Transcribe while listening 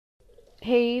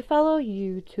Hey, fellow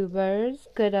YouTubers.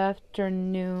 Good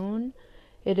afternoon.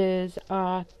 It is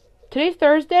today's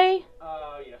Thursday.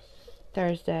 Yes.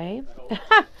 Thursday. I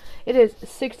hope. It is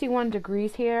 61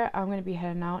 degrees here. I'm gonna be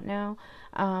heading out now.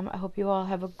 I hope you all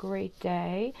have a great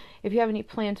day. If you have any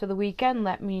plans for the weekend,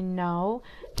 let me know.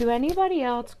 Do anybody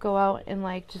else go out and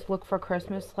like just look for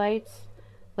Christmas lights?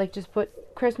 Like just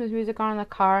put Christmas music on in the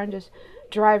car and just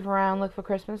drive around, look for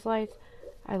Christmas lights?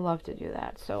 I love to do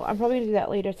that. So I'm probably gonna do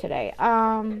that later today.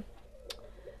 What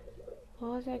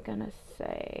was I gonna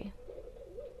say?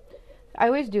 I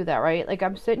always do that, right? Like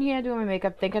I'm sitting here doing my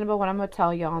makeup, thinking about what I'm gonna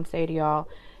tell y'all and say to y'all,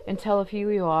 and tell a few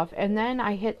of you off, and then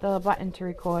I hit the button to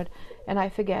record, and I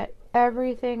forget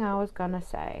everything I was gonna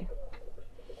say.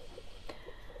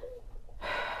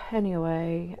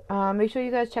 Anyway, make sure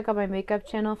you guys check out my makeup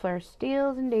channel for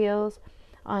steals and deals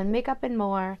on makeup and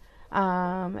more.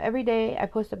 Every day I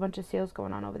post a bunch of sales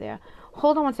going on over there.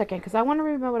 Hold on one second, because I want to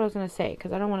remember what I was gonna say,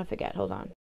 because I don't want to forget. Hold on.